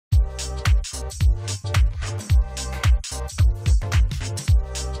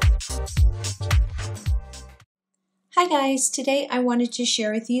Hi guys, today I wanted to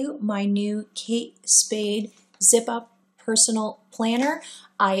share with you my new Kate Spade Zip Up Personal Planner.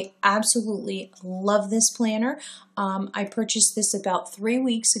 I absolutely love this planner. I purchased this about 3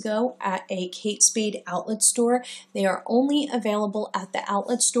 weeks ago at a Kate Spade outlet store. They are only available at the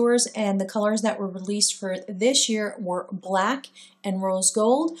outlet stores, and the colors that were released for this year were black and rose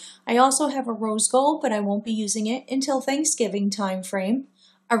gold. I also have a rose gold, but I won't be using it until Thanksgiving time frame.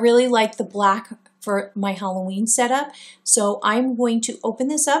 I really like the black for my Halloween setup, so I'm going to open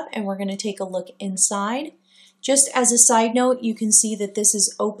this up and we're going to take a look inside. Just as a side note, you can see that this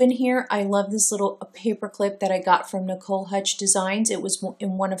is open here. I love this little paper clip that I got from TheSmudgeFactory. It was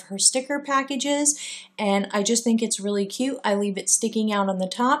in one of her sticker packages, and I just think it's really cute. I leave it sticking out on the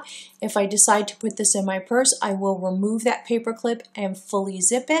top. If I decide to put this in my purse, I will remove that paper clip and fully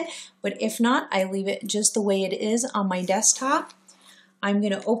zip it, but if not, I leave it just the way it is on my desktop. I'm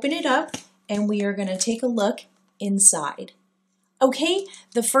going to open it up and we are going to take a look inside. Okay,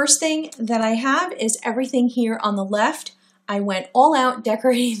 the first thing that I have is everything here on the left. I went all out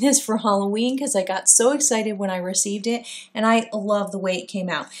decorating this for Halloween because I got so excited when I received it, and I love the way it came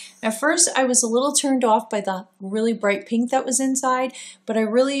out. At first, I was a little turned off by the really bright pink that was inside, but I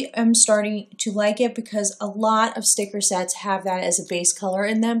really am starting to like it because a lot of sticker sets have that as a base color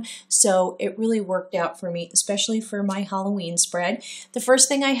in them, so it really worked out for me, especially for my Halloween spread. The first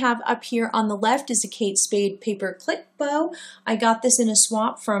thing I have up here on the left is a Kate Spade paper clip bow. I got this in a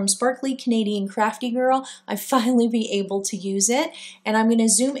swap from Sparkly Canadian Crafty Girl. I finally be able to use it, and I'm going to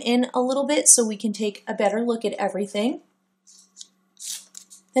zoom in a little bit so we can take a better look at everything.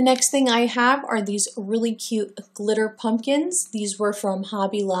 The next thing I have are these really cute glitter pumpkins. These were from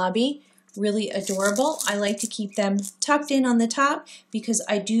Hobby Lobby. Really adorable. I like to keep them tucked in on the top because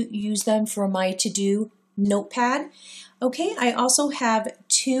I do use them for my to-do notepad. Okay, I also have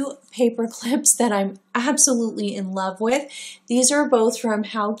two paper clips that I'm absolutely in love with. These are both from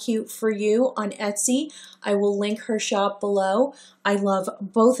How Cute For You on Etsy. I will link her shop below. I love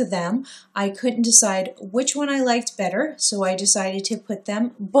both of them. I couldn't decide which one I liked better, so I decided to put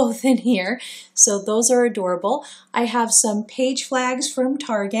them both in here. So those are adorable. I have some page flags from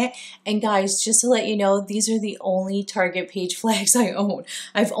Target, and guys, just to let you know, these are the only Target page flags I own.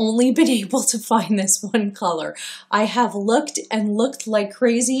 I've only been able to find this one color. I have looked and looked like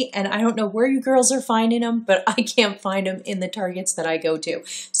crazy, and I don't know where you girls are finding them, but I can't find them in the Targets that I go to.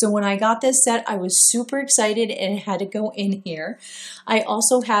 So when I got this set, I was super excited and it had to go in here. I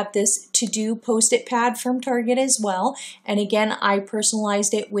also have this to-do post-it pad from Target as well, and again, I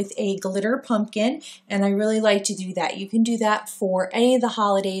personalized it with a glitter pumpkin, and I really like to do that. You can do that for any of the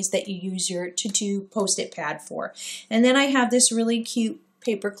holidays that you use your to-do post-it pad for. And then I have this really cute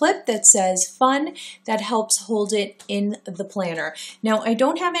paper clip that says fun that helps hold it in the planner. Now, I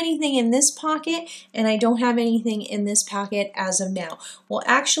don't have anything in this pocket, and I don't have anything in this pocket as of now. Well,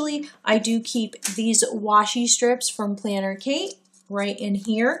 actually, I do keep these washi strips from Planner Kate right in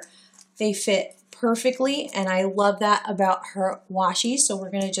here. They fit perfectly, and I love that about her washi. So we're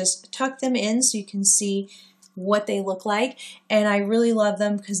going to just tuck them in so you can see what they look like, and I really love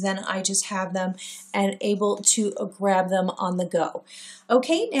them because then I just have them and able to grab them on the go.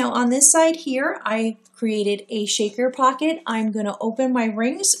 Okay, now on this side here, I created a shaker pocket. I'm going to open my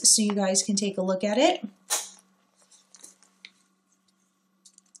rings so you guys can take a look at it.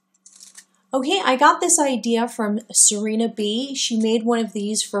 Okay, I got this idea from Serena B. She made one of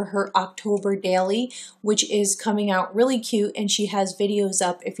these for her October daily, which is coming out really cute, and she has videos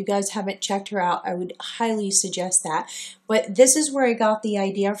up. If you guys haven't checked her out, I would highly suggest that. But this is where I got the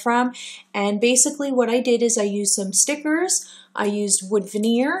idea from, and basically what I did is I used some stickers, I used wood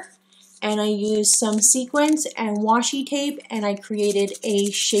veneer, and I used some sequins and washi tape, and I created a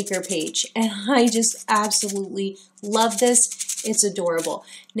shaker page, and I just absolutely love this. It's adorable.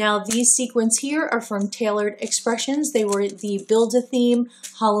 Now, these sequins here are from Tailored Expressions. They were the Build-A-Theme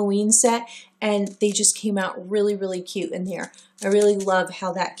Halloween set, and they just came out really, really cute in there. I really love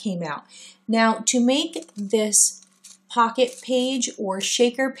how that came out. Now, to make this pocket page or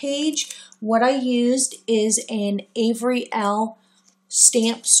shaker page, what I used is an Avery L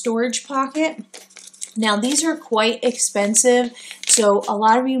stamp storage pocket. Now, these are quite expensive, so a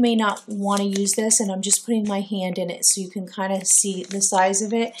lot of you may not want to use this, and I'm just putting my hand in it so you can kind of see the size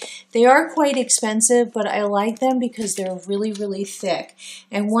of it. They are quite expensive, but I like them because they're really, really thick.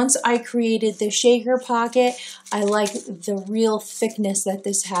 And once I created the shaker pocket, I like the real thickness that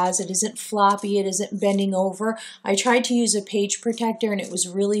this has. It isn't floppy, it isn't bending over. I tried to use a page protector and it was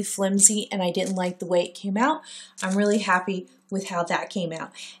really flimsy, and I didn't like the way it came out. I'm really happy with how that came out.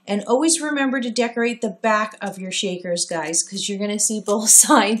 And always remember to decorate the back of your shakers, guys, because you're going to see both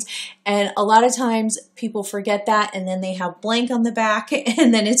sides. And a lot of times people forget that, and then they have blank on the back,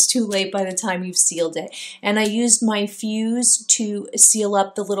 and then it's too late by the time you've sealed it. And I used my fuse to seal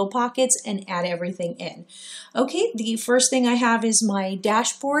up the little pockets and add everything in. Okay, the first thing I have is my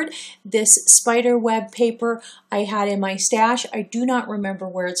dashboard. This spider web paper I had in my stash. I do not remember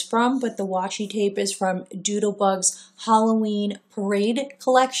where it's from, but the washi tape is from Doodlebug's Halloween Parade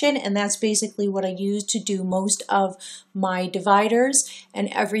collection, and that's basically what I used to do most of my dividers and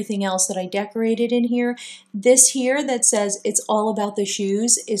everything else that I decorated in here. This here that says it's all about the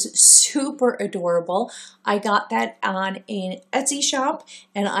shoes is super adorable. I got that on an Etsy shop,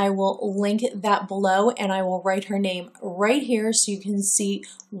 and I will link that below, and I will write her name right here so you can see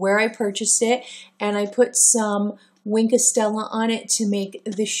where I purchased it. And I put some Winkastella on it to make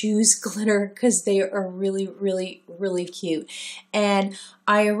the shoes glitter because they are really, really, really cute. And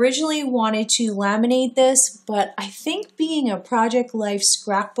I originally wanted to laminate this, but I think being a Project Life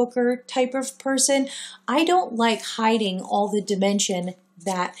scrapbooker type of person, I don't like hiding all the dimension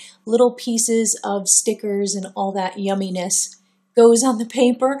that little pieces of stickers and all that yumminess goes on the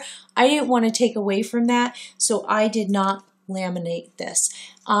paper. I didn't want to take away from that, so I did not laminate this.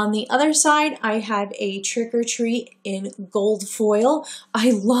 On the other side, I have a trick or treat in gold foil.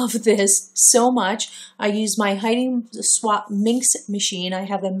 I love this so much. I use my hiding swap Minx machine. I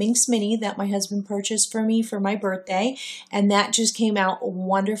have a Minx Mini that my husband purchased for me for my birthday, and that just came out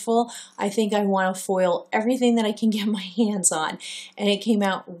wonderful. I think I want to foil everything that I can get my hands on, and it came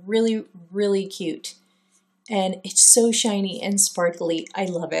out really, really cute. And it's so shiny and sparkly. I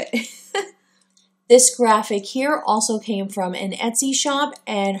love it. This graphic here also came from an Etsy shop,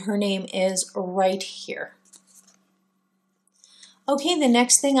 and her name is right here. Okay, the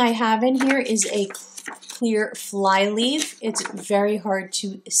next thing I have in here is a clear fly leaf. It's very hard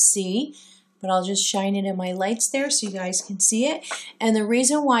to see, but I'll just shine it in my lights there so you guys can see it. And the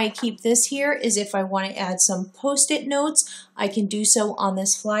reason why I keep this here is if I want to add some post-it notes, I can do so on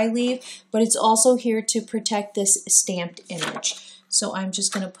this fly leaf, but it's also here to protect this stamped image. So I'm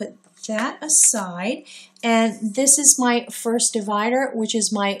just going to put that aside, and this is my first divider, which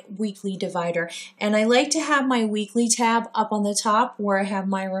is my weekly divider, and I like to have my weekly tab up on the top where I have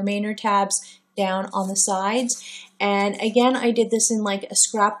my remainder tabs down on the sides. And again, I did this in like a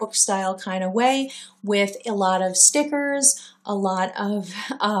scrapbook style kind of way with a lot of stickers, a lot of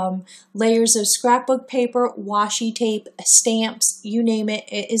layers of scrapbook paper, washi tape, stamps, you name it,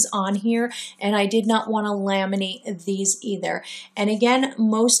 it is on here. And I did not want to laminate these either. And again,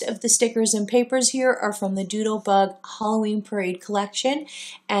 most of the stickers and papers here are from the Doodlebug Halloween Parade collection.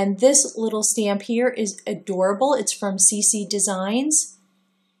 And this little stamp here is adorable. It's from TheSmudgeFactory.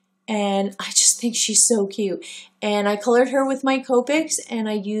 And I just think she's so cute. And I colored her with my Copics, and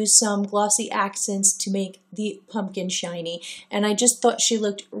I used some glossy accents to make the pumpkin shiny. And I just thought she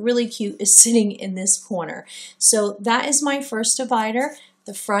looked really cute as sitting in this corner. So that is my first divider,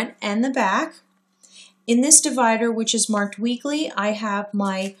 the front and the back. In this divider, which is marked weekly, I have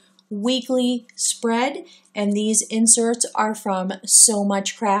my weekly spread, and these inserts are from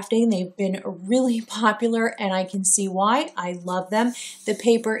SewMuchCrafting. They've been really popular, and I can see why. I love them. The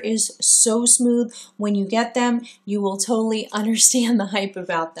paper is so smooth. When you get them, you will totally understand the hype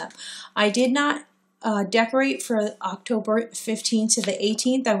about them. I did not decorate for October 15th to the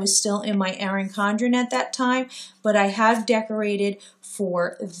 18th. I was still in my Erin Condren at that time, but I have decorated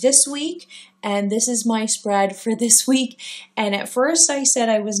for this week, and this is my spread for this week. And at first I said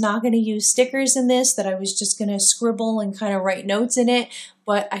I was not going to use stickers in this, that I was just going to scribble and kind of write notes in it,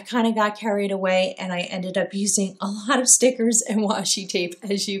 but I kind of got carried away and I ended up using a lot of stickers and washi tape,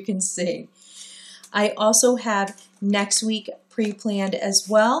 as you can see. I also have next week pre-planned as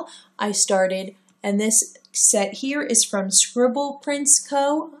well. I started, and this set here is from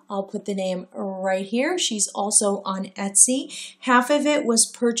ScribblePrintsCo. I'll put the name right here. She's also on Etsy. Half of it was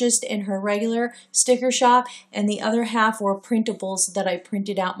purchased in her regular sticker shop, and the other half were printables that I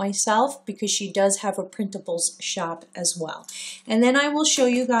printed out myself, because she does have a printables shop as well. And then I will show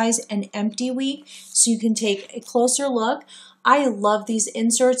you guys an empty week so you can take a closer look. I love these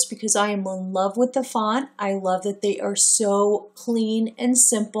inserts because I am in love with the font. I love that they are so clean and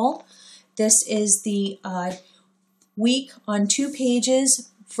simple. This is the week on 2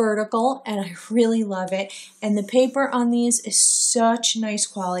 pages, vertical, and I really love it. And the paper on these is such nice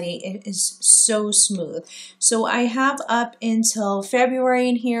quality. It is so smooth. So I have up until February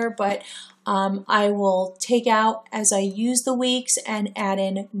in here, but I will take out as I use the weeks and add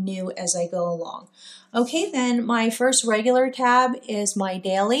in new as I go along. Okay, then my first regular tab is my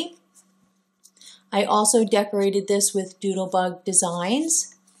daily. I also decorated this with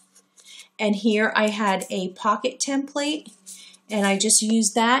doodledeedesigns. And here I had a pocket template, and I just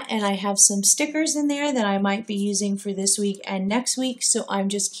used that, and I have some stickers in there that I might be using for this week and next week, so I'm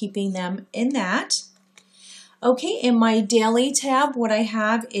just keeping them in that. Okay, in my daily tab, what I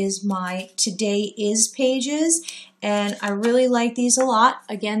have is my Today Is pages, and I really like these a lot.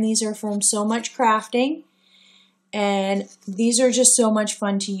 Again, these are from SewMuchCrafting, and these are just so much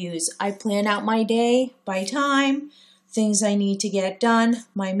fun to use. I plan out my day by time, things I need to get done,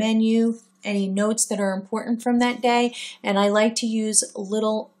 my menu, any notes that are important from that day, and I like to use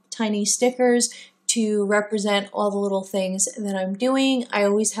little tiny stickers to represent all the little things that I'm doing. I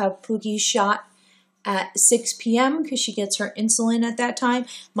always have Pookie's shot at 6 p.m. because she gets her insulin at that time.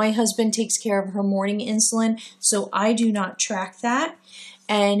 My husband takes care of her morning insulin, so I do not track that.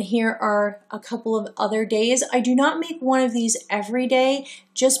 And here are a couple of other days. I do not make one of these every day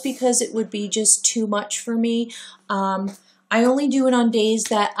just because it would be just too much for me. I only do it on days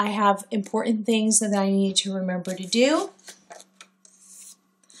that I have important things that I need to remember to do.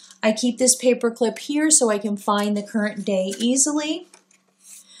 I keep this paper clip here so I can find the current day easily.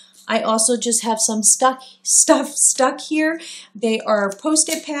 I also just have some stuff stuck here. They are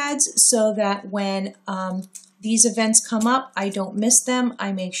Post-it pads so that when these events come up, I don't miss them.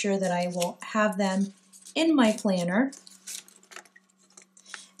 I make sure that I will have them in my planner.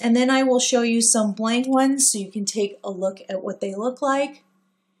 And then I will show you some blank ones so you can take a look at what they look like.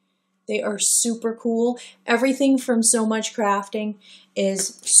 They are super cool. Everything from SewMuchCrafting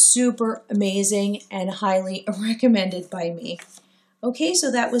is super amazing and highly recommended by me. Okay,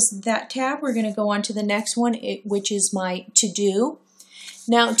 so that was that tab. We're going to go on to the next one, which is my to-do.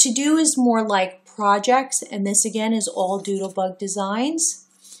 Now, to-do is more like projects, and this again is all doodledeedesigns.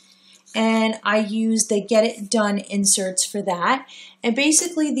 And I use the Get It Done inserts for that. And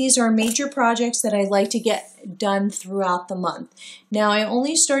basically these are major projects that I like to get done throughout the month. Now I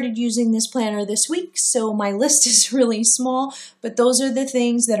only started using this planner this week, so my list is really small, but those are the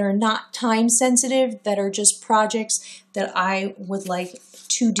things that are not time sensitive, that are just projects that I would like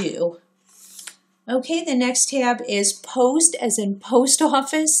to do. Okay, the next tab is Post, as in post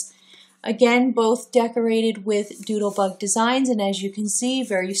office. Again, both decorated with doodledeedesigns, and as you can see,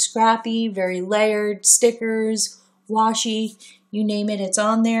 very scrappy, very layered, stickers, washi, you name it, it's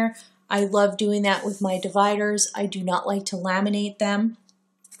on there. I love doing that with my dividers. I do not like to laminate them.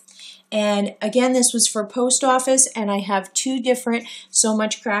 And again, this was for post office, and I have two different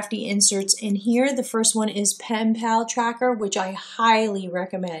SewMuchCrafty inserts in here. The first one is Pen Pal Tracker, which I highly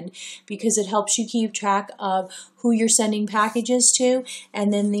recommend because it helps you keep track of who you're sending packages to,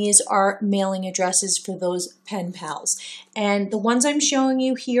 and then these are mailing addresses for those pen pals. And the ones I'm showing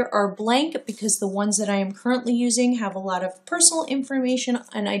you here are blank because the ones that I am currently using have a lot of personal information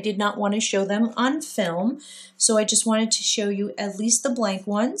and I did not want to show them on film, so I just wanted to show you at least the blank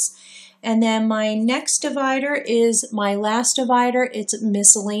ones. And then my next divider is my last divider. It's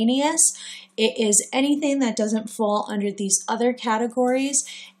miscellaneous. It is anything that doesn't fall under these other categories.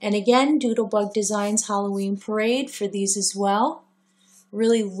 And again, doodledeedesigns Halloween Parade for these as well.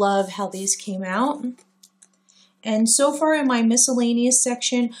 Really love how these came out. And so far in my miscellaneous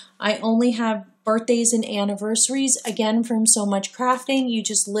section, I only have birthdays and anniversaries. Again, from SewMuchCrafting, you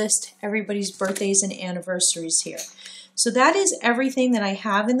just list everybody's birthdays and anniversaries here. So that is everything that I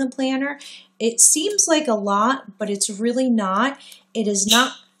have in the planner. It seems like a lot, but it's really not. It is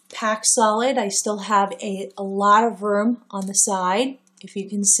not packed solid. I still have a lot of room on the side, if you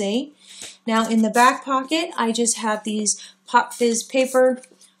can see. Now in the back pocket, I just have these PopFizzPaper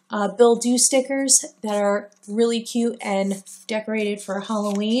Bill Do stickers that are really cute and decorated for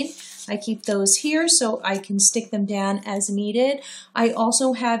Halloween. I keep those here so I can stick them down as needed. I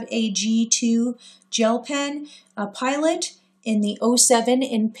also have a G2 gel pen, a Pilot in the 07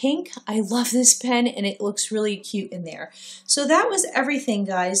 in pink. I love this pen and it looks really cute in there. So that was everything,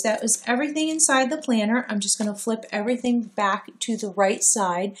 guys. That was everything inside the planner. I'm just going to flip everything back to the right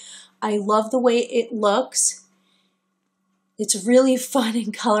side. I love the way it looks. It's really fun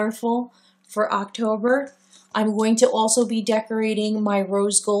and colorful for October. I'm going to also be decorating my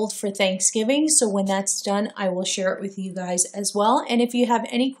rose gold for Thanksgiving, so when that's done, I will share it with you guys as well. And if you have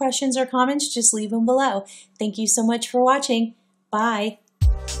any questions or comments, just leave them below. Thank you so much for watching. Bye.